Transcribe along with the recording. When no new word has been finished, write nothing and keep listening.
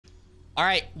All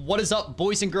right, what is up,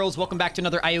 boys and girls? Welcome back to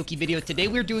another Ioki video. Today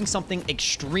we're doing something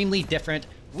extremely different.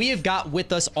 We have got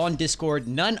with us on Discord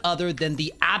none other than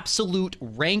the absolute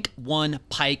rank 1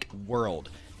 Pyke world.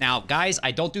 Now, guys,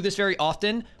 I don't do this very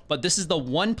often, but this is the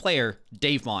one player,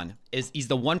 Davemon, he's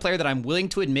the one player that I'm willing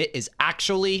to admit is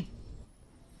actually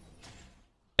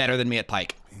better than me at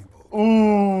Pyke.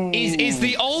 Ooh. He's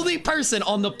the only person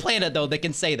on the planet, though, that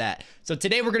can say that. So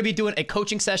today we're going to be doing a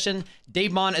coaching session.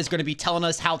 Davemon is going to be telling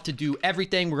us how to do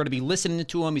everything. We're going to be listening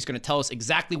to him. He's going to tell us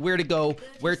exactly where to go,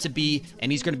 where to be,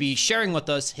 and he's going to be sharing with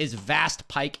us his vast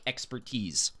Pyke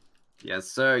expertise. Yes,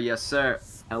 sir. Yes, sir.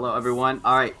 Hello, everyone.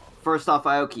 All right. First off,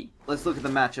 Ioki, let's look at the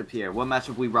matchup here. What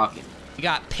matchup we rocking? We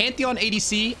got Pantheon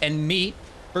ADC and me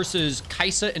versus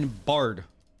Kaisa and Bard.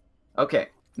 Okay.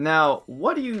 Now,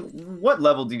 what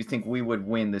level do you think we would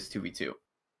win this 2v2?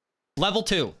 Level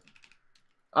 2.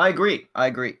 I agree. I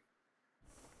agree.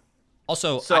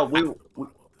 Also,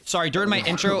 sorry, during my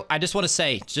intro, I just want to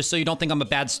say, just so you don't think I'm a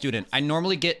bad student, I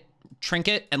normally get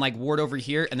trinket and like ward over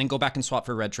here and then go back and swap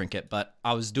for red trinket, but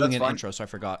I was doing an intro, so I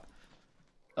forgot.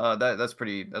 That's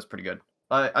pretty good.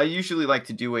 I usually like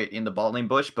to do it in the bot lane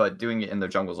bush, but doing it in the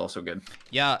jungle is also good.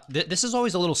 Yeah, this is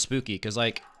always a little spooky because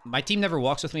like my team never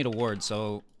walks with me to ward,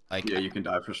 so like yeah, you can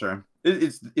die for sure.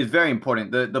 It's very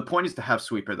important. The point is to have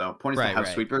sweeper though. Point is to have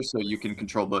sweeper so you can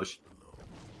control bush.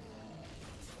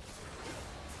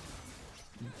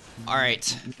 All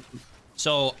right.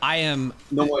 So I am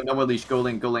no more leash. Go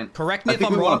lane. Correct me if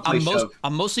I'm wrong.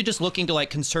 I'm mostly just looking to like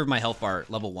conserve my health bar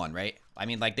level 1, right? I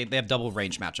mean, like they have double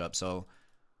range matchup, so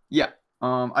yeah.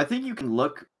 I think you can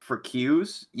look for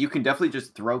Qs. You can definitely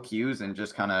just throw Qs and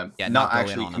just kind of not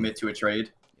actually commit to a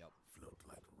trade. Yep.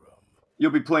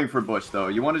 You'll be playing for bush though.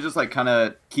 You want to just like kind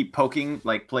of keep poking,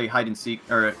 like play hide and seek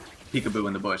or peekaboo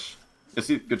in the bush. You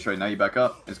see, good trade. Now you back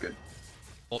up. It's good.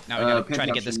 Oh, now we gotta try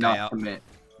to get this guy out. Commit.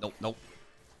 Nope.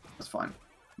 That's fine.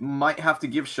 Might have to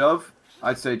give shove.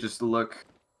 I'd say just look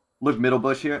middle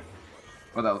bush here.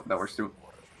 Oh, that works too.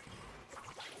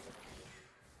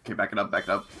 Okay, back it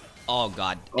up. Oh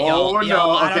god. Oh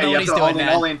no! I don't know what he's doing,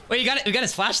 man. Wait, we got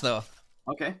his flash though.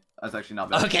 Okay, that's actually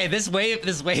not bad. Okay, this wave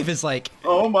is like.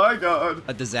 Oh my god.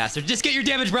 A disaster. Just get your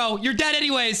damage, bro. You're dead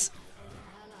anyways.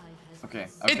 Okay.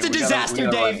 It's a disaster,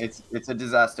 Dave. It's a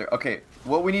disaster. Okay,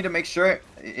 what we need to make sure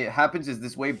it happens is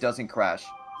this wave doesn't crash.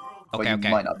 But you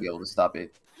might not be able to stop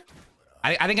it.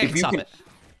 I think I can stop it.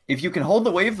 If you can hold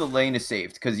the wave, the lane is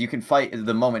saved because you can fight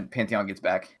the moment Pantheon gets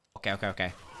back.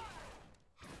 Okay.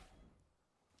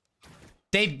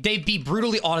 Dave, be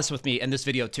brutally honest with me in this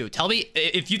video too. Tell me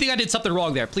if you think I did something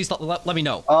wrong there. Please let me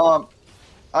know.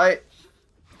 Okay,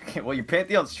 well, your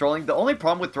Pantheon's trolling. The only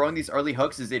problem with throwing these early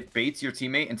hooks is it baits your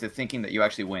teammate into thinking that you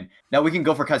actually win. Now we can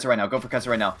go for Kaisa right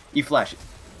now. E-flash.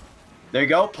 There you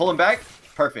go. Pull him back.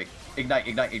 Perfect. Ignite.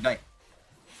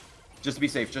 Just be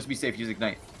safe. Use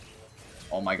ignite.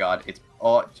 Oh my god. It's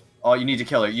you need to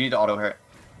kill her. You need to auto her.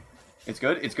 It's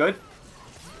good.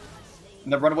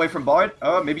 And then run away from Bard.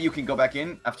 Maybe you can go back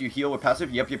in after you heal with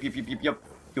passive. Yep. Heal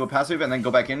with passive and then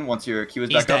go back in once your Q is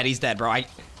back up. He's dead, bro.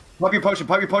 Pop your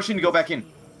potion to go back in.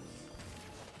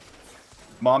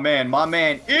 My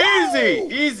man.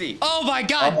 Easy. Oh my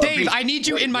god, Dave, I need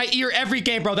you in my ear every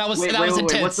game, bro. That was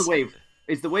intense. What's the wave?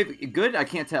 Is the wave good? I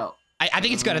can't tell. I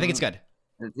think it's good. I think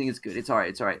it's good. It's all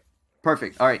right.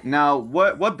 Perfect. All right. Now,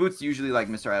 what boots do you usually like,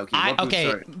 Mr.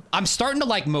 Ioki? I'm starting to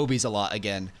like Mobies a lot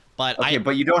again. But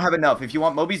but you don't have enough. If you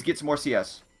want Mobies, get some more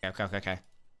CS. Okay.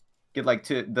 Get like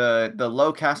to the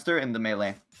low caster and the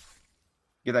melee.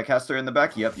 Get that caster in the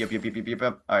back. Yep.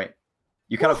 All right.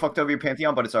 You kind of fucked over your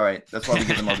Pantheon, but it's all right. That's why we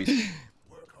get the Mobies.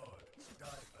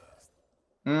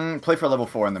 Play for level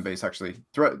 4 in the base actually.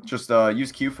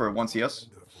 Use Q for 1 CS,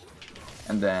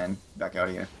 and then back out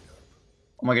of here.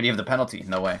 Oh my god, you have the penalty.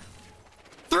 No way.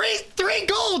 3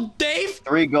 gold, Dave.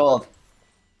 3 gold.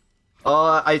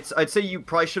 I'd say you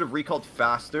probably should have recalled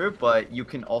faster, but you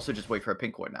can also just wait for a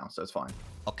pink ward now, so it's fine.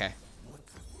 Okay.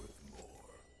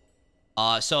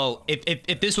 So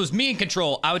if this was me in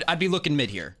control, I'd be looking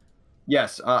mid here.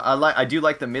 Yes, I do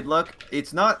like the mid look.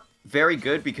 It's not very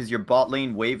good because your bot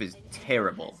lane wave is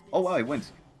terrible. Oh wow, he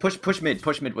wins. Push mid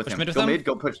with him. Go mid,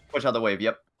 go push out the wave.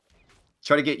 Yep.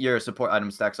 Try to get your support item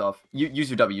stacks off. Use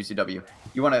your W.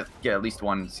 You want to get at least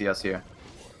 1 CS here.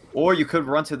 Or you could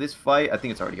run to this fight. I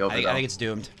think it's already over. I think it's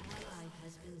doomed.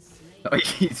 Oh,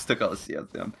 he took all the CS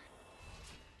down.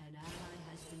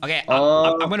 Okay,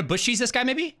 I'm gonna bush cheese this guy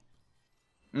maybe.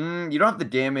 You don't have the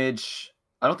damage.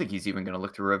 I don't think he's even gonna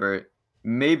look to river.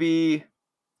 Maybe.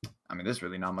 I mean, there's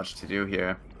really not much to do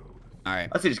here. All right.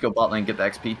 I'd say just go bot lane, get the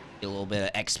XP. Get a little bit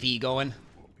of XP going.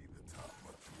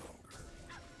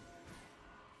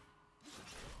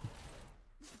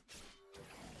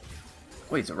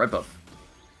 Wait, it's a red buff.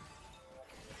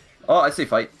 Oh, I say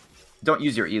fight. Don't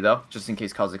use your E though, just in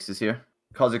case Kha'Zix is here.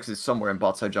 Kha'Zix is somewhere in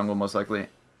bot side jungle, most likely.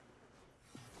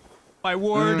 My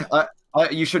ward.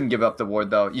 You shouldn't give up the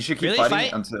ward though. You should keep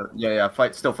fighting until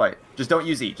fight. Still fight. Just don't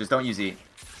use E. Just don't use E.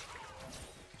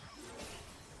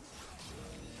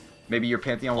 Maybe your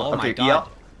Pantheon will. Oh my god,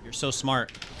 you're so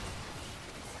smart.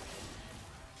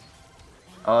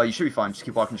 You should be fine. Just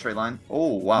keep walking straight line.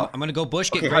 Oh wow. I'm gonna go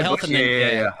bush, get great health, and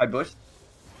then yeah. High bush.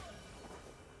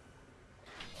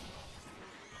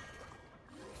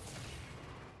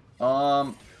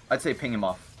 I'd say ping him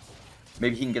off.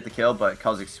 Maybe he can get the kill, but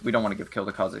Kha'Zix, we don't want to give kill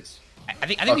to Kha'Zix. I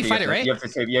think we fight it, right? You have to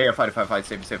save. Yeah, fight,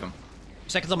 save him.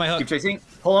 Seconds on my hook. Keep chasing.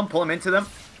 Pull him into them.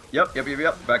 Yep.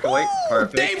 Back away.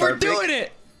 Perfect. Dave, we're doing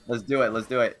it. Let's do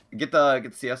it. Get the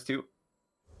CS too.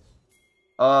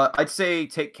 I'd say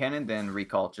take cannon then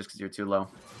recall just because you're too low,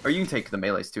 or you can take the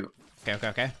melees too.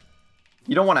 Okay.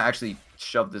 You don't want to actually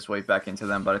shove this wave back into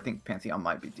them, but I think Pantheon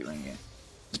might be doing it.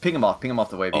 Just ping him off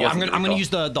the wave. Oh, I'm gonna use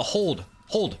the hold.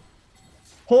 Look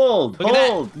Hold. at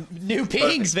that. New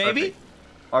pings, baby. Perfect.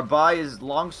 Our buy is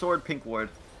longsword, pink ward.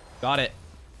 Got it.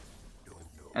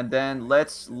 And then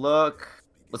let's go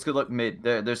look mid.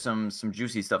 There's some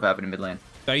juicy stuff happening mid lane.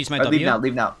 Do I use my W?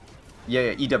 Leave now.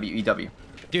 Yeah, EW.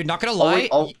 Dude, not gonna lie,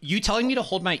 you telling me to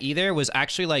hold my E there was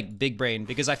actually like big brain,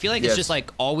 because I feel like it's just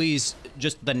like always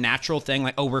just the natural thing.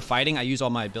 Like, oh, we're fighting, I use all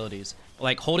my abilities. But,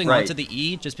 like holding on to the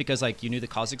E just because like you knew the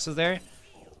Kha'Zix was there.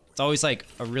 It's always like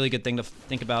a really good thing to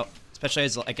think about, especially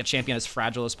as like a champion as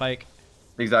fragile as Pyke.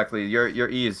 Exactly. Your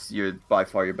E is by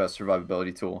far your best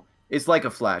survivability tool. It's like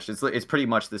a flash. It's pretty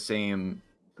much the same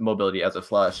mobility as a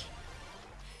flash.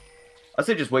 I'd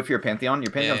say just wait for your Pantheon.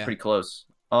 Your Pantheon's pretty close.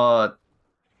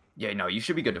 Yeah, no, you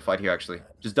should be good to fight here, actually.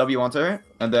 Just W onto her,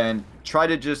 and then try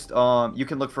to just, you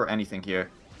can look for anything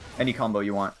here. Any combo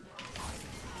you want.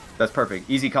 That's perfect.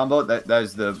 Easy combo. That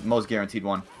is the most guaranteed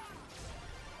one.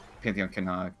 Pantheon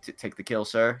can take the kill,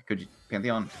 sir. Good,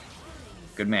 Pantheon.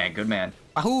 Good man.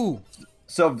 Ahoo!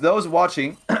 So, those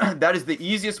watching, that is the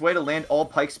easiest way to land all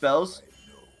Pyke spells.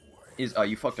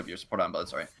 You fucked up your support on, but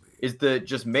sorry. Is the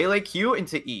just melee Q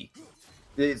into E.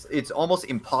 It's almost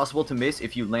impossible to miss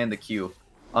if you land the Q.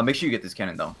 Make sure you get this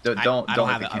cannon though. I don't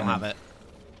have it.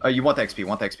 You want the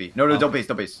XP? No, don't base.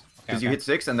 Because you hit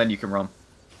 6 and then you can roam.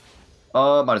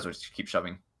 Might as well just keep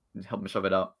shoving. Help me shove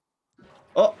it out.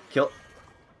 Oh, kill.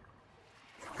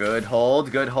 Good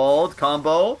hold.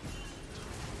 Combo.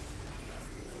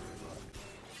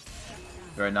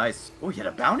 Very nice. Oh, you had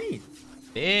a bounty.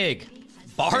 Big.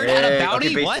 Bard had a bounty?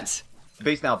 Okay, what?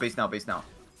 Base now.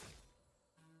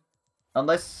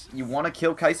 Unless you want to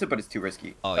kill Kai'Sa, but it's too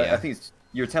risky. Oh, yeah. I think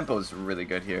your tempo is really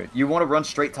good here. You want to run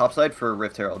straight topside for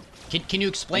Rift Herald. Can you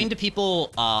explain to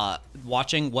people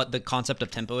watching what the concept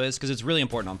of tempo is? Because it's really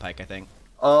important on Pyke, I think.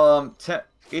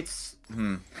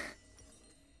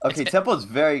 Okay, tempo is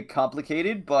very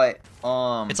complicated, but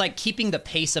it's like keeping the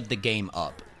pace of the game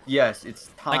up. Yes,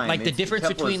 it's time. Like the difference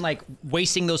between like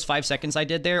wasting those 5 seconds I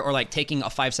did there, or like taking a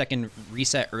 5-second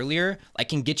reset earlier, like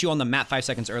can get you on the map 5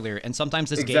 seconds earlier. And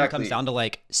sometimes this game comes down to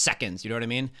like seconds. You know what I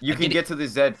mean? You can get to the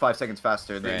Zed 5 seconds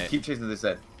faster. Then keep chasing the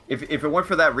Zed. If it weren't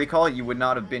for that recall, you would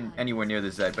not have been anywhere near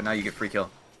the Zed. But now you get free kill.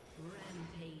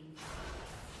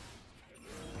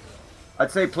 I'd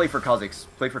say play for Kha'Zix.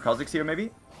 Play for Kha'Zix here, maybe.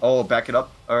 Oh, back it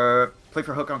up. Play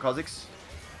for hook on Kha'Zix.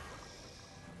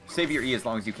 Save your E as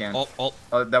long as you can.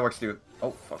 That works too.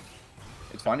 Oh, fuck.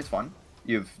 It's fine.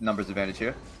 You have numbers advantage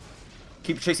here.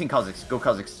 Keep chasing Kha'Zix. Go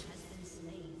Kha'Zix.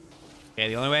 Okay,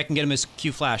 the only way I can get him is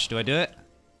Q flash. Do I do it?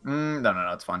 No,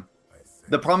 it's fine.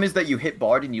 The problem is that you hit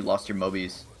Bard and you lost your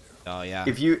Mobies. Oh, yeah.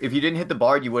 If you didn't hit the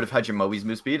Bard, you would have had your Mobies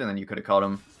move speed and then you could have caught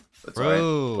him. That's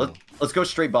alright. Let's go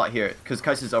straight bot here, because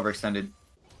Kai'Sa's overextended.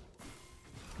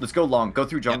 Let's go long. Go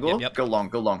through jungle. Yep. Go long.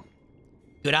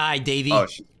 Good eye, Davey. Oh,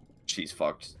 she's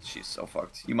fucked. She's so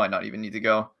fucked. You might not even need to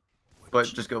go. But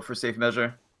just go for safe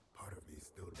measure.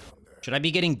 Should I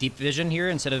be getting deep vision here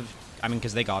instead of... I mean,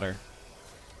 because they got her.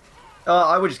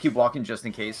 I would just keep walking just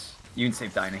in case. You can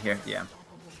save Dinah here. Yeah.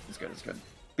 It's good.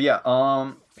 But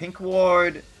yeah, pink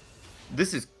ward...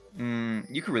 This is...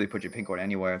 you could really put your pink ward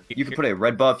anywhere. You could put a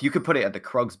red buff. You could put it at the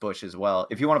Krug's bush as well.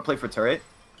 If you want to play for turret...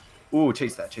 Ooh,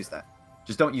 chase that.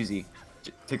 Just don't use E.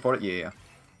 Take for it. Yeah.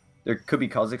 There could be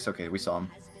Kha'Zix. Okay, we saw him.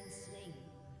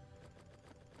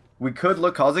 We could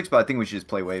look Kha'Zix, but I think we should just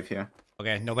play wave here.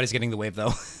 Okay, nobody's getting the wave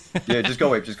though. Yeah, just go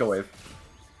wave.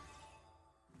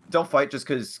 Don't fight just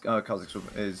because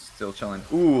Kha'Zix is still chilling.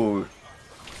 Ooh.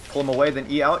 Pull him away, then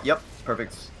E out. Yep,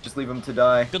 perfect. Just leave him to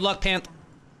die. Good luck, Panth.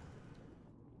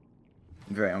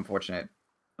 Very unfortunate.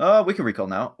 We can recall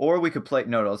now. Or we could play...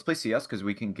 No, let's play CS because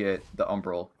we can get the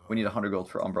Umbral. We need 100 gold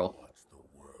for Umbral.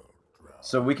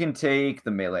 So we can take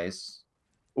the melees.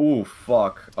 Ooh,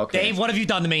 fuck. Okay. Dave, what have you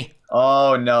done to me?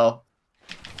 Oh, no.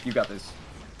 You got this.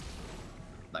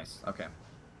 Nice. Okay.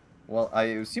 Well,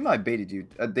 I see my baited you.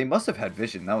 They must have had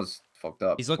vision. That was fucked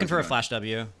up. He's looking for a flash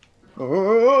W.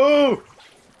 Oh!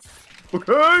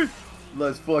 Okay!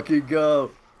 Let's fucking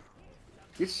go.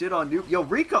 Get shit on, dude. Yo,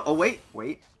 Rico. Oh, wait.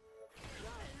 Wait.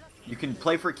 You can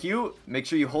play for Q. Make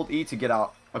sure you hold E to get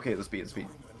out. Okay, let's beat.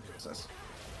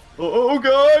 Oh,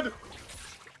 God!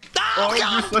 Oh,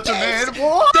 God, you're such Dave, a man.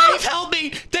 What? Dave, help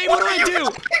me! Dave, what do I do?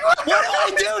 What do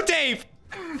I do, Dave?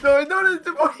 No,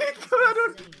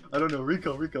 I don't know.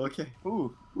 Rico. Okay.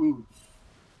 Ooh.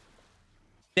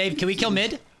 Dave, can we kill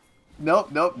mid?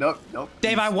 Nope.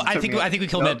 Dave, I think we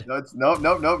kill mid.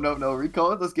 No.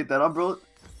 Rico, let's get that umbrella.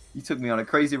 You took me on a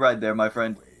crazy ride there, my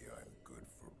friend.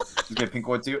 Let's get pink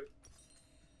ward too.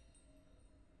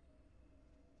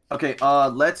 Okay,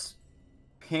 let's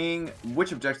ping.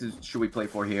 Which objectives should we play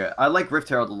for here? I like Rift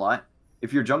Herald a lot.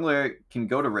 If your jungler can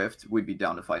go to Rift, we'd be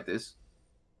down to fight this.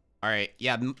 All right,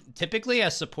 yeah. Typically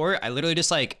as support, I literally just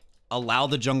like allow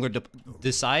the jungler to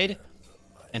decide,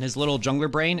 and his little jungler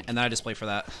brain, and then I just play for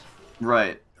that.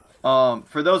 Right.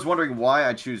 For those wondering why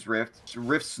I choose Rift,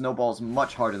 Rift snowballs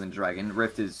much harder than Dragon.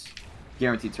 Rift is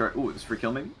guaranteed turret. Ooh, it's free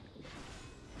kill maybe.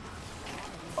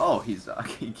 Oh, he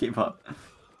gave up.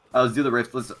 Let's do the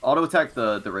Rift. Let's auto attack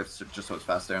the Rifts just so it's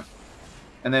faster,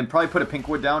 and then probably put a pink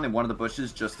ward down in one of the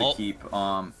bushes just to keep.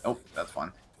 Oh, that's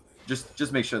fine.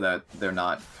 Just make sure that they're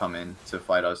not coming to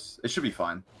fight us. It should be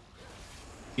fine.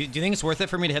 Do you think it's worth it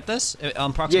for me to hit this?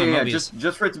 Proxima Yeah. Mobius.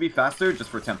 Just for it to be faster, just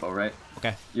for tempo, right?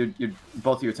 Okay.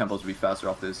 Both of your tempos will be faster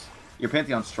off this. Your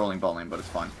Pantheon's trolling bot lane, but it's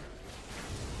fine.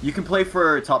 You can play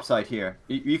for top side here.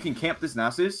 You can camp this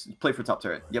Nasus. Play for top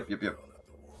turret. Yep.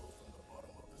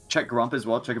 Check Grump as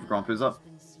well. Check if Grump is up.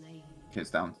 Okay, it's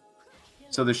down.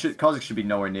 So the Kha'Zix should be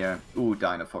nowhere near. Ooh,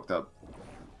 Dinah fucked up.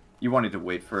 You wanted to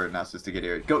wait for Nasus to get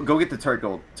here. Go get the turret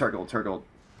gold. Turret gold.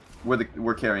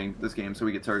 We're carrying this game, so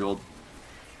we get turret gold.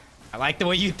 I like the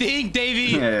way you think,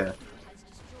 Davey. Yeah.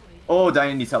 Oh,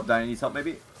 Dinah needs help.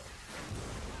 Maybe.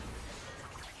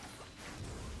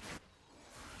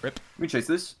 Rip. We chase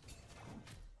this.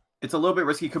 It's a little bit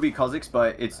risky. Could be Kha'Zix,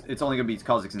 but it's only gonna be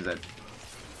Kha'Zix instead.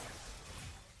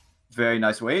 Very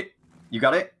nice wait. You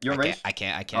got it? You're in range? I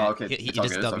can't. Oh, okay. He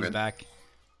just W's back. Do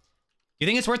you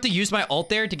think it's worth to use my ult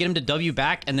there to get him to W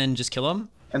back and then just kill him?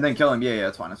 And then kill him. Yeah,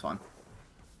 that's fine.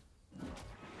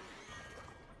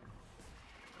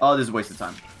 Oh, this is a waste of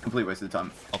time. Complete waste of time.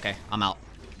 Okay, I'm out.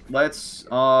 Let's,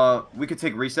 we could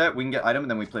take reset. We can get item, and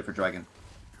then we play for dragon.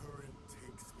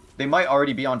 They might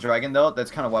already be on dragon, though. That's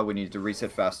kind of why we needed to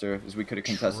reset faster, as we could have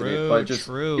contested it. But just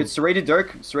get serrated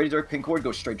Dirk, pink ward,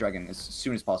 go straight dragon as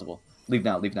soon as possible. Leave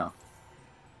now.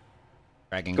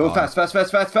 Dragon go fast,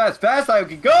 I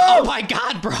can go! Oh my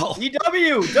god, bro!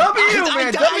 EW,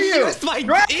 man, W! Used my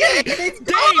Dave,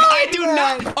 I do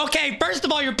not. Okay, first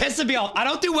of all, you're pissing me off. I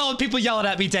don't do well when people yelling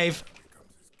at me, Dave.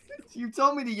 You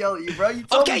told me to yell at you, bro. You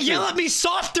told me to. Yell at me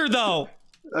softer though.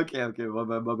 Okay,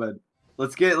 my bad.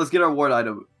 Let's get our ward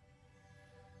item.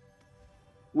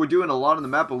 We're doing a lot on the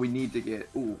map, but we need to get.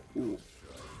 Ooh.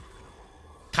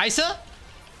 Kaisa?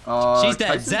 She's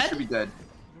dead. Kaisa Zed should be dead.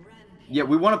 Yeah,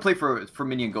 we want to play for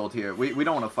minion gold here. We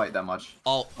don't want to fight that much.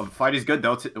 Oh, fight is good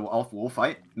though. We'll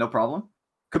fight, no problem.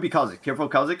 Could be Kha'Zix. Careful,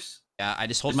 Kha'Zix. Yeah, I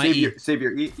just hold my E. Save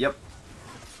your E. Yep.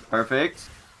 Perfect.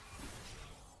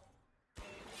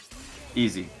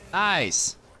 Easy.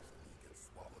 Nice.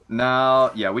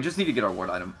 Now, yeah, we just need to get our ward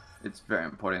item. It's very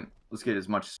important. Let's get as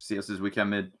much CS as we can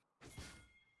mid.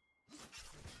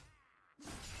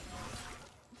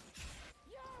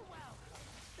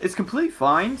 It's completely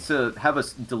fine to have a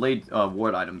delayed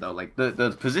ward item, though. Like,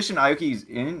 the position Ioki's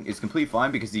in is completely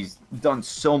fine because he's done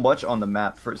so much on the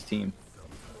map for his team.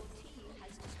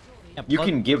 Yeah, you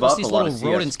can give up a lot of CS. These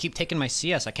little rodents keep taking my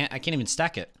CS. I can't even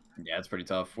stack it. Yeah, it's pretty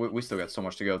tough. We still got so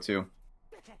much to go, too.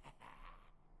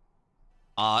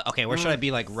 Okay, where should I be,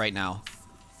 like, right now?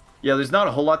 Yeah, there's not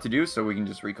a whole lot to do, so we can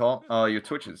just recall. Your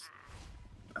Twitch is...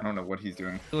 I don't know what he's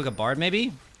doing. Like a bard,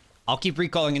 maybe? I'll keep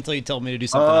recalling until you tell me to do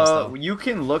something else, though. You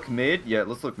can look mid. Yeah,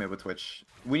 let's look mid with Twitch.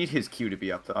 We need his Q to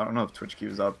be up. I don't know if Twitch Q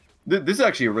is up. This is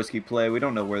actually a risky play. We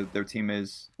don't know where their team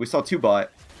is. We saw 2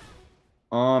 bot.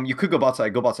 You could go bot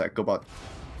side. Go bot.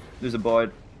 There's a bot.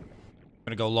 I'm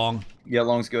gonna go long. Yeah,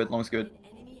 long's good. Go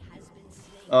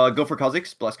for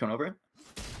Kha'Zix. Blast cone over.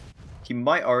 He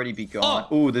might already be gone.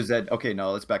 Oh. Ooh, there's Zed. Okay,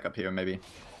 no, let's back up here, maybe.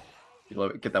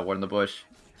 Get that ward in the bush.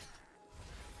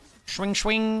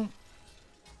 Swing.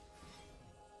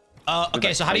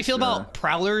 Okay, so how do you feel about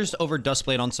Prowlers over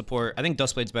Dustblade on support? I think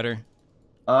Dustblade's better.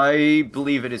 I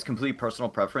believe it is complete personal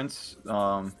preference.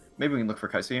 Maybe we can look for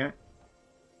Kai'Sa here.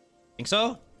 Think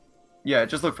so? Yeah,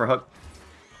 just look for Hook.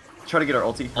 Try to get our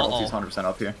ulti. Our ulti's 100%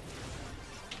 up here.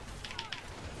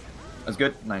 That's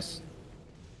good. Nice.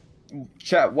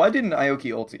 Chat, why didn't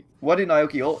Ioki ulti? Why didn't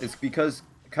Ioki ult? It's because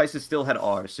Kai'Sa still had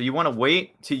R. So you want to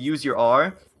wait to use your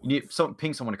R. You need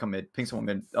ping someone to come mid. Ping someone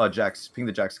mid. Jax. Ping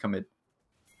the Jax to come mid.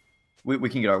 We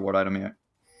can get our ward item here.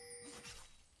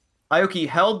 Ioki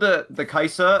held the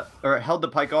Kai'Sa, or held the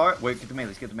Pyke R. Wait, get the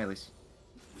melees, get the melees.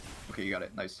 Okay, you got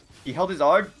it. Nice. He held his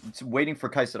R, waiting for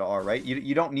Kai'Sa to R, right?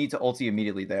 You don't need to ulti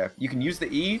immediately there. You can use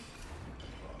the E.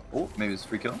 Oh, maybe it's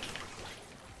free kill.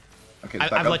 Okay,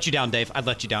 I've let you down, Dave. I've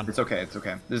let you down. It's okay, it's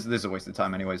okay. This is a waste of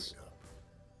time anyways.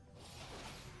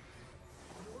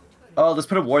 Oh, let's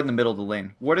put a ward in the middle of the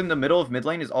lane. Ward in the middle of mid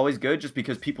lane is always good just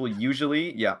because people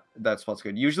usually, yeah, that spot's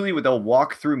good. Usually they'll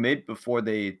walk through mid before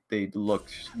they look,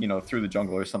 you know, through the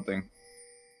jungle or something.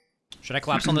 Should I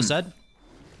collapse on the Zed?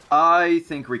 I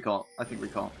think recall.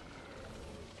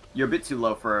 You're a bit too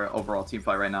low for overall team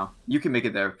fight right now. You can make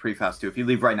it there pretty fast too if you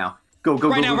leave right now. Go.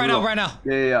 Right now.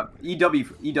 Yeah.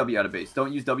 EW out of base.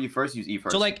 Don't use W first, use E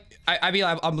first. So like,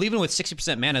 I'm leaving with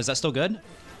 60% mana. Is that still good?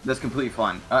 That's completely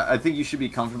fine. I think you should be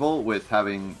comfortable with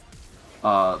having,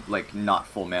 like, not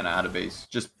full mana out of base.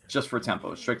 Just for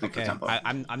tempo. Strictly for tempo.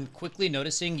 I'm quickly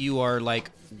noticing you are, like,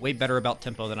 way better about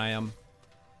tempo than I am.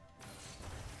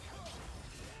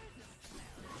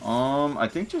 I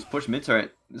think just push mid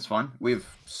turret. It's fine. We have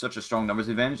such a strong numbers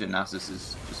advantage, and Nasus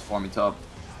is just farming top.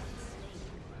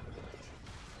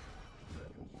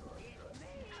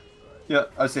 Yeah,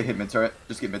 I'd say hit mid turret.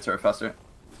 Just get mid turret faster.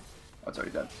 Oh, it's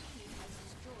already dead.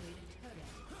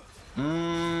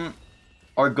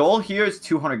 Our goal here is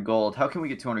 200 gold. How can we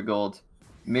get 200 gold?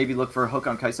 Maybe look for a hook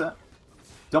on Kai'Sa.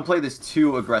 Don't play this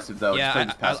too aggressive though.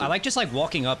 Yeah, I like just like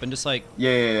walking up and just like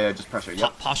just pressure.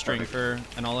 Yep. Posturing for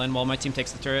an all-in while my team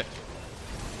takes the turret.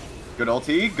 Good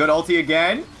ulti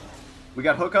again. We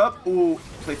got hook up. Ooh,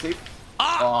 play safe.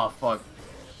 Oh fuck.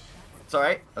 It's all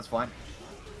right. That's fine.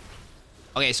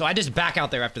 Okay, so I just back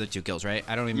out there after the 2 kills, right?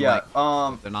 I don't even like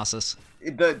the Nasus.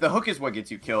 The hook is what gets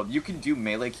you killed. You can do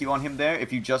melee Q on him there.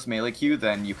 If you just melee Q,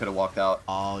 then you could have walked out.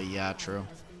 Oh yeah, true.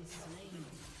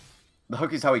 The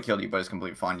hook is how he killed you, but it's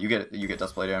completely fine. You get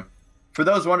Dustblade here. For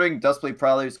those wondering, Dustblade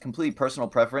Prowlers, completely personal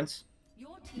preference.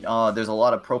 There's a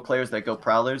lot of pro players that go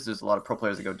Prowlers. There's a lot of pro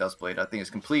players that go Dustblade. I think it's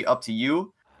completely up to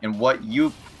you and what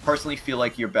you personally feel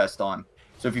like you're best on.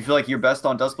 So if you feel like you're best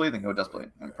on Dustblade, then go Dustblade.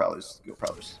 And Prowlers, go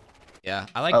Prowlers. Yeah,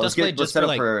 I like Dustblade just for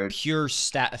like pure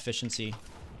stat efficiency.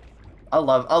 I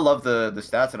love the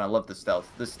stats and I love the stealth.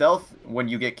 The stealth, when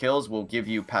you get kills, will give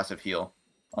you passive heal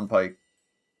on Pyke.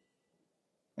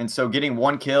 And so getting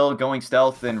 1 kill, going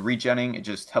stealth, and regenning, it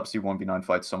just helps you 1v9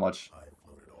 fights so much.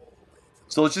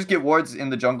 So let's just get wards in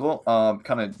the jungle.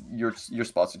 Kind of your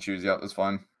spots to choose. Yeah, that's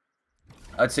fine.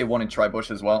 I'd say 1 in Tribush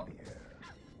as well.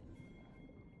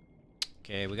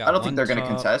 Okay, we got. I don't think they're going to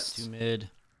contest. 2 mid.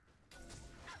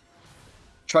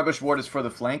 Tribush ward is for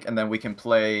the flank, and then we can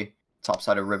play top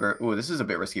side of river. Ooh, this is a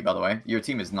bit risky, by the way. Your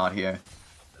team is not here.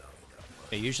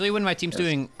 Okay, usually when my team's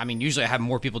doing, I mean, usually I have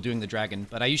more people doing the dragon,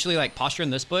 but I usually like posture in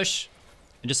this bush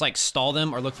and just like stall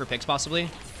them or look for picks possibly.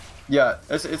 Yeah,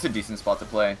 it's a decent spot to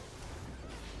play.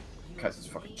 Guys, it's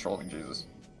fucking trolling, Jesus.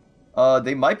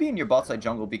 They might be in your bot side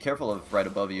jungle. Be careful of right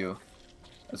above you.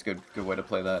 That's a good way to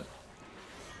play that.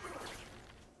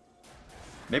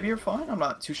 Maybe you're fine? I'm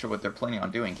not too sure what they're planning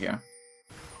on doing here.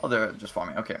 Oh, they're just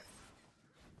farming. Okay.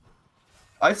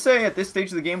 I'd say at this stage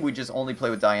of the game, we just only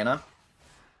play with Diana.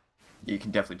 You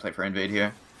can definitely play for invade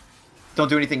here. Don't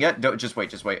do anything yet. Don't, just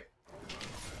wait.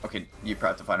 Okay, you probably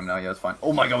have to fight him now. Yeah, that's fine.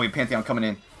 Oh my god, we have Pantheon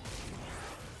coming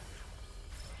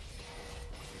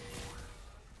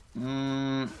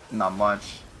in. Not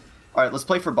much. Alright, let's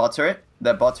play for bot turret.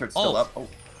 That bot turret's still up. Oh,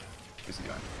 what's he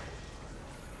doing?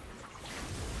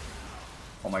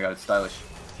 Oh my god, it's stylish.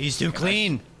 He's too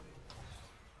clean.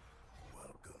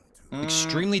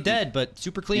 Extremely dead, but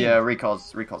super clean. Yeah,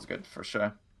 recall's good for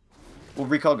sure. Well,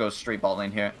 recall goes straight bot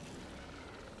lane here.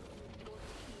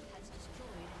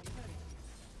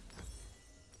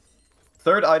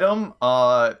 Third item,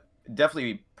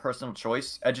 definitely personal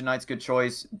choice. Edge of Knight's good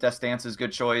choice. Death Dance is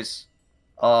good choice.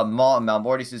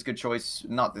 Malmortis is good choice.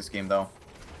 Not this game though.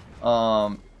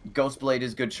 Ghostblade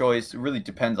is good choice. It really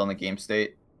depends on the game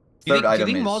state. Third item do you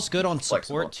think is Maul's good on support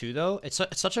flexible too though? It's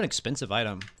such an expensive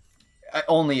item.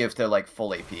 Only if they're like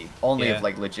full AP. Only if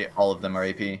like legit all of them are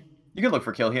AP. You can look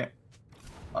for kill here.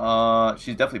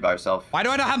 She's definitely by herself. Why do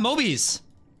I not have Mobies?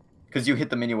 Because you hit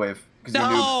the mini wave.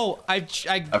 No, I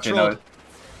okay, trolled.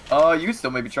 You can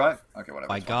still maybe try. Okay, whatever.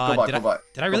 My it's fine. God, Go bot,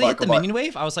 did I really hit the minion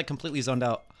wave? I was like completely zoned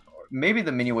out. Maybe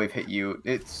the minion wave hit you.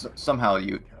 It's somehow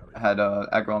you had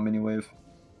aggro on minion wave.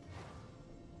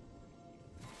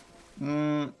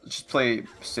 Just play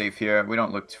safe here. We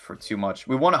don't look for too much.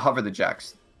 We want to hover the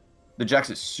Jax. The Jax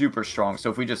is super strong, so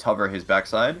if we just hover his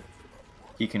backside,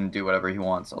 he can do whatever he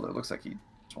wants. Although it looks like he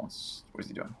just wants... What is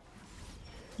he doing?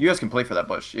 You guys can play for that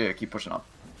bush. Yeah, keep pushing up.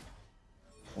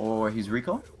 Or he's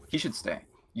recall? He should stay.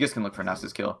 You guys can look for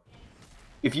Nasus kill.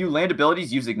 If you land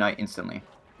abilities, use Ignite instantly.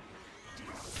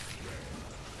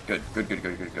 Good, good, good,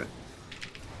 good, good, good.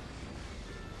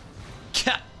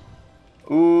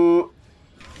 Ooh.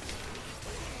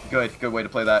 Good, good way to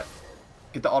play that.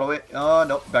 Get the auto hit. Oh,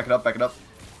 nope. Back it up, back it up.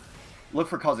 Look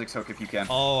for Kha'Zix hook if you can.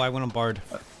 Oh, I went on Bard.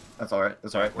 That's alright,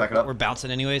 that's alright. Back it up. We're bouncing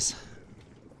anyways.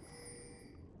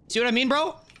 See what I mean,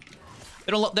 bro?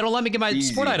 They don't let me get my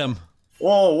support item.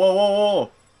 Whoa, whoa, whoa,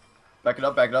 whoa. Back it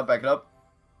up, back it up, back it up.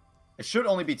 It should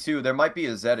only be 2. There might be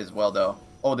a Zed as well, though.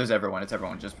 Oh, there's everyone. It's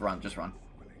everyone. Just run, just run.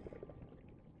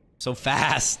 So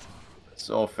fast.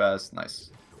 So fast.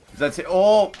 Nice. That's it.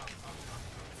 Oh!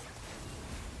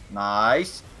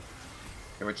 Nice.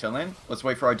 Okay, we're chilling. Let's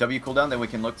wait for our W cooldown, then we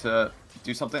can look to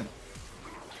do something.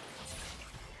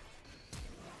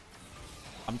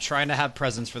 I'm trying to have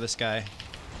presence for this guy.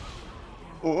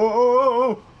 Oh, oh,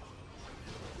 oh,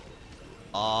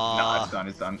 oh. Nah, it's done,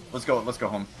 it's done. Let's go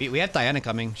home. We have Diana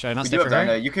coming. Should I not We stay do for have her?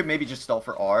 Diana. You could maybe just stall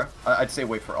for R. I'd say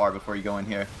wait for R before you go in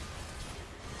here.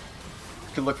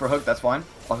 You could look for a hook, that's fine.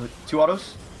 2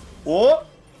 autos. Oh!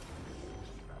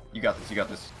 You got this, you got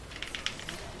this.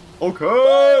 Okay!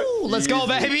 Woo! Let's go,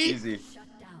 baby! Easy.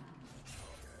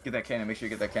 Get that cannon, make sure you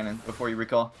get that cannon before you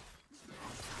recall.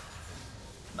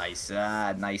 Nice,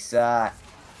 nice.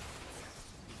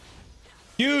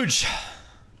 Huge!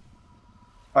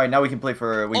 Alright, now we can play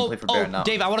for Baron now.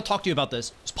 Dave, I want to talk to you about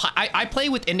this. I play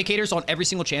with indicators on every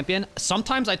single champion.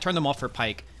 Sometimes I turn them off for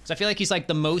Pyke. Because I feel like he's like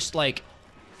the most like,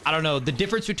 I don't know, the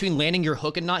difference between landing your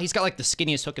hook and not. He's got like the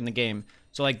skinniest hook in the game.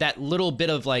 So like that little bit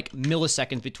of like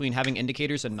milliseconds between having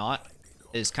indicators and not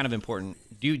is kind of important.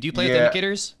 Do you play with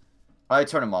indicators? I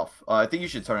turn them off. I think you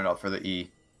should turn it off for the E.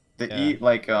 The E,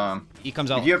 like, E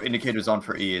comes out. If you have indicators on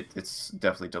for E, it's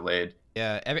definitely delayed.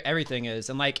 Yeah, everything is.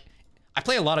 And like, I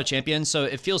play a lot of champions, so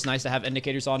it feels nice to have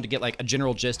indicators on to get like a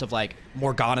general gist of like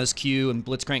Morgana's Q and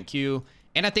Blitzcrank Q.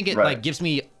 And I think it like gives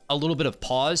me a little bit of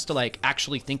pause to like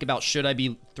actually think about, should I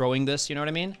be throwing this, you know what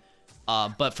I mean?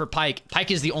 But for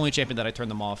Pyke is the only champion that I turn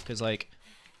them off because like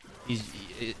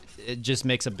it just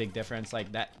makes a big difference,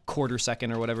 like that quarter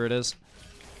second or whatever it is.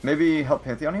 Maybe help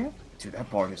Pantheon here? Dude, that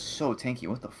bar is so tanky.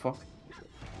 What the fuck?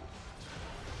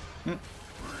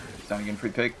 Down again,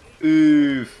 free pick.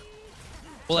 Oof.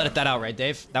 We'll edit that out, right,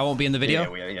 Dave? That won't be in the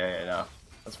video? Yeah, no.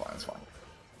 That's fine, that's fine.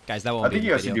 Guys, that won't be in the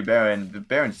video. I think you guys should do Baron. The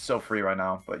Baron's so free right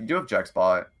now, but you do have Jack's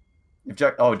bot. If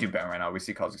Jack... Oh, do Baron right now. We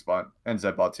see Kha'Zix bot. And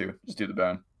Zed bot too. Just do the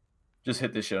Baron. Just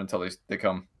hit this shit until they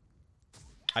come.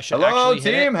 I should Hello,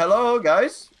 actually team! Hello,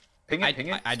 guys! Ping it, ping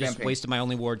it. I just wasted my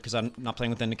only ward because I'm not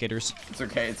playing with indicators. It's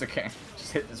okay, it's okay.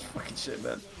 Just hit this fucking shit,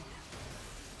 man.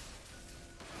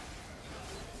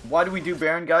 Why do we do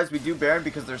Baron, guys? We do Baron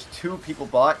because there's 2 people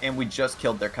bot, and we just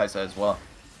killed their Kaisa as well.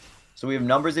 So we have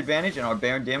numbers advantage, and our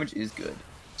Baron damage is good.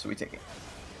 So we take it.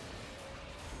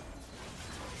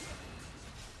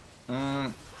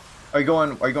 Are you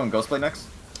going Ghostblade next?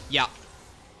 Yeah.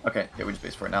 Okay, yeah, we just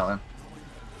base for it now then.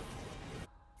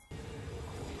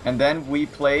 And then we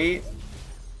play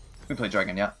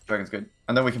Dragon, yeah. Dragon's good.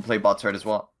 And then we can play bot turret as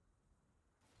well.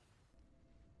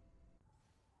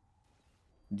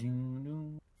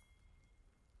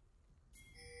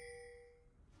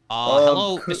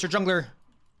 Hello, Mr. Jungler.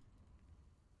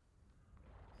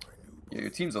 Yeah, your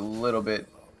team's a little bit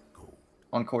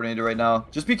uncoordinated right now.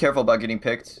 Just be careful about getting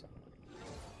picked.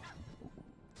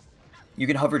 You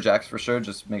can hover Jax for sure.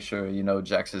 Just make sure you know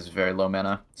Jax is very low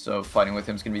mana, so fighting with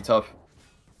him is gonna be tough.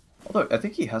 Although I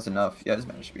think he has enough. Yeah, his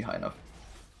mana should be high enough.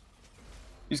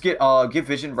 Just get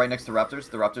vision right next to Raptors.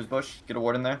 The Raptors bush. Get a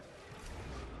ward in there.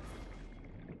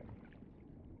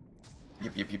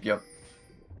 Yep.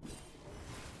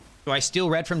 Do I steal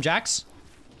red from Jax?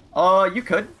 You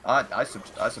could. I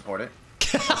support it.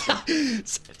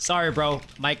 Sorry, bro.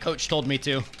 My coach told me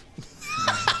to.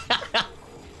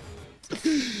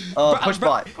 Push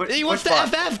bot. He wants to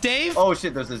FF, Dave. Oh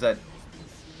shit, there's a Zed.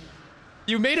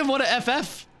 You made him want to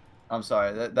FF. I'm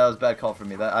sorry. That was a bad call for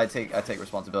me. I take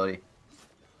responsibility.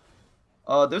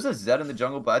 There's a Zed in the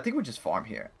jungle, but I think we just farm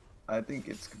here. I think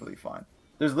it's completely fine.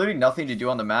 There's literally nothing to do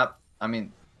on the map. I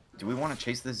mean, do we want to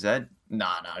chase this Zed?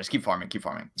 Nah, just keep farming, It's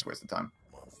a waste of time.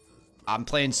 I'm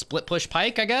playing split push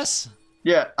Pyke, I guess.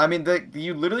 Yeah, I mean,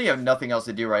 you literally have nothing else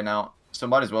to do right now, so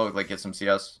might as well like get some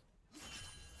CS.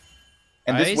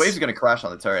 And Nice. this wave's gonna crash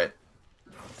on the turret.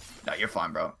 No, you're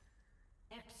fine, bro.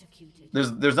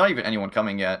 There's not even anyone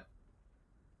coming yet.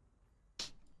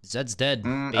 Zed's dead,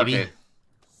 baby. Okay.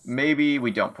 Maybe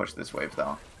we don't push this wave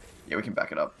though. Yeah, we can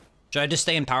back it up. Should I just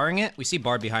stay empowering it? We see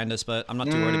Bard behind us, but I'm not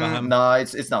too worried about him. Nah,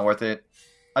 it's not worth it.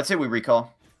 I'd say we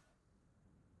recall.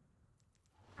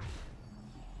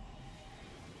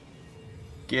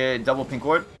 Get double pink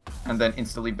ward, and then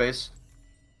instantly base.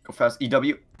 Go fast.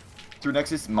 EW through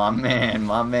Nexus. My man,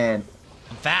 my man.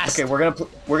 I'm fast. Okay, we're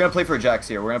gonna play for Jax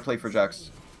here. We're gonna play for Jax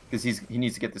because he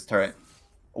needs to get this turret.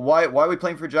 Why are we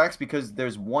playing for Jax? Because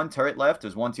there's one turret left.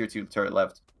 There's one tier 2 turret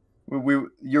left.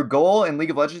 Your goal in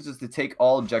League of Legends is to take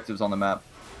all objectives on the map,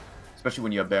 especially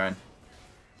when you have Baron.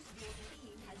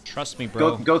 Trust me,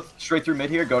 bro. Go straight through mid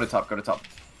here. Go to top. Go to top.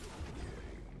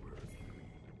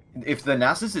 If the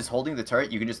Nasus is holding the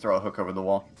turret, you can just throw a hook over the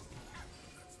wall.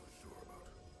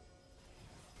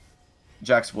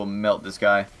 Jax will melt this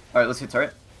guy. All right, let's hit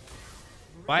turret.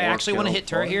 I actually want to hit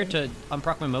turret here to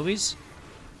unproc my movies.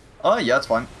 Oh, yeah, that's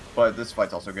fine. But this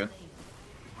fight's also good.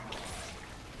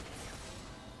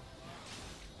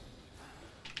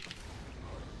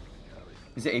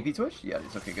 Is it AP Twitch? Yeah,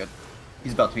 it's okay, good.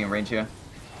 He's about to be in range here.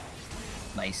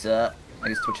 Nice. I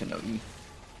guess Twitch and no E.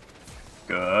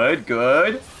 Good,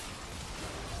 good.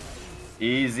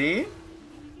 Easy.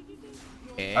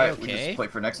 Okay, Alright, okay. we just play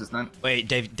for Nexus then. Wait,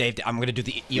 Dave, I'm gonna do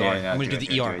the ER. I'm gonna do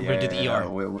the ER. I'm gonna do the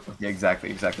ER. Yeah,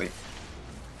 exactly.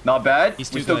 Not bad.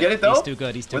 He's we too still good. get it though. He's too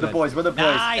good. He's too good. We're the boys.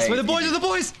 Nice. Hey, we're the boys. We're the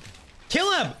boys.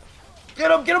 Kill him.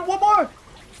 Get him. One more.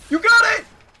 You got it.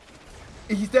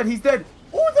 He's dead.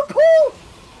 Oh, the pull.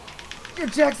 Your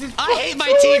Jax is. I hate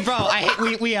my team, bro. I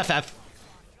hate we FF.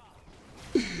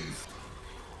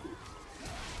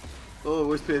 Oh,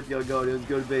 where's Pyke gonna go? Let's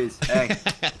go to base. Hey.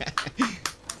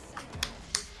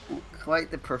 Quite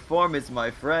the performance,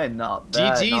 my friend. Not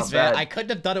bad. GG's, man. I couldn't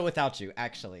have done it without you.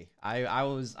 Actually, I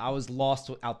was lost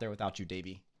out there without you,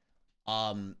 Davey.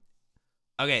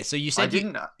 Okay, so you said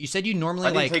you said you normally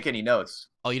I didn't take any notes.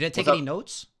 Oh, you didn't take any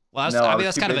notes? Well, I mean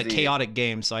that's kind of a chaotic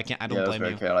game, so I don't blame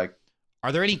you. Chaotic.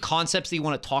 Are there any concepts that you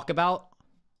want to talk about?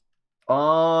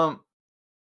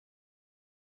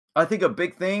 I think a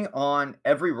big thing on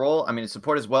every role, I mean,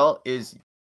 support as well, is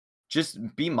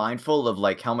just be mindful of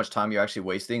like how much time you're actually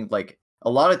wasting. Like a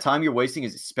lot of time you're wasting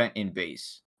is spent in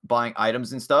base, buying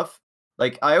items and stuff.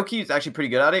 Like Aoki is actually pretty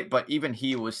good at it, but even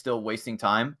he was still wasting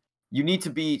time. You need to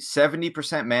be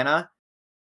 70% mana,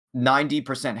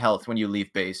 90% health when you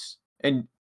leave base. And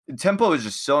tempo is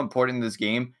just so important in this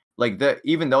game. Like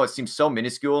even though it seems so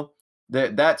minuscule,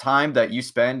 that time that you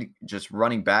spend just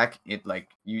running back, it like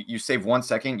you save 1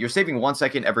 second. You're saving 1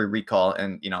 second every recall,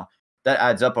 and you know that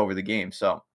adds up over the game.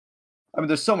 So I mean,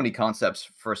 there's so many concepts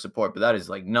for support, but that is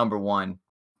like number one.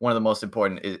 One of the most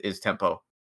important is tempo.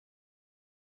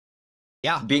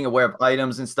 Yeah, being aware of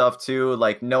items and stuff too,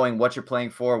 like knowing what you're playing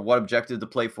for, what objective to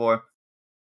play for.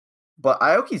 But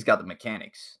Aoki's got the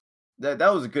mechanics. That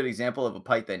was a good example of a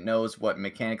Pyke that knows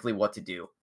mechanically what to do.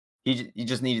 He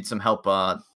just needed some help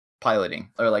piloting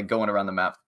or like going around the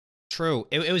map. True.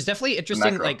 It was definitely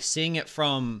interesting, like seeing it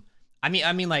from. I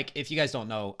mean, like if you guys don't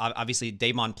know, obviously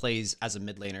Davemon plays as a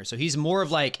mid laner, so he's more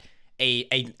of like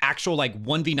a actual like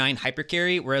 1v9 hyper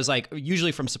carry, whereas like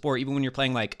usually from support, even when you're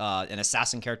playing like an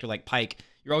assassin character like Pyke,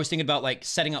 you're always thinking about like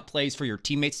setting up plays for your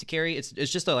teammates to carry. It's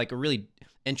just like a really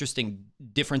interesting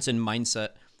difference in mindset.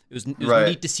 It was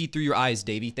neat to see through your eyes,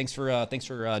 Davey. Thanks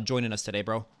for joining us today,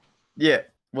 bro. Yeah,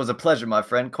 it was a pleasure, my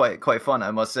friend. Quite fun,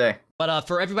 I must say. But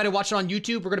for everybody watching on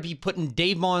YouTube, we're gonna be putting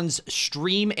Davemon's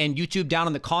stream and YouTube down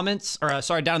in the comments, or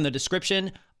sorry, down in the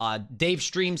description. Dave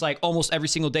streams like almost every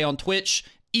single day on Twitch.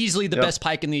 Easily the best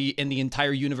Pyke in the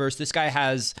entire universe. This guy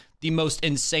has the most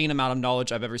insane amount of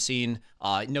knowledge I've ever seen.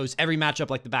 Knows every matchup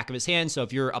like the back of his hand. So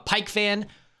if you're a Pyke fan,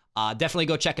 definitely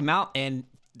go check him out. And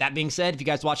that being said, if you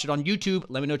guys watch it on YouTube,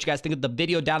 let me know what you guys think of the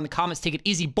video down in the comments. Take it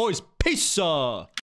easy, boys. Peace.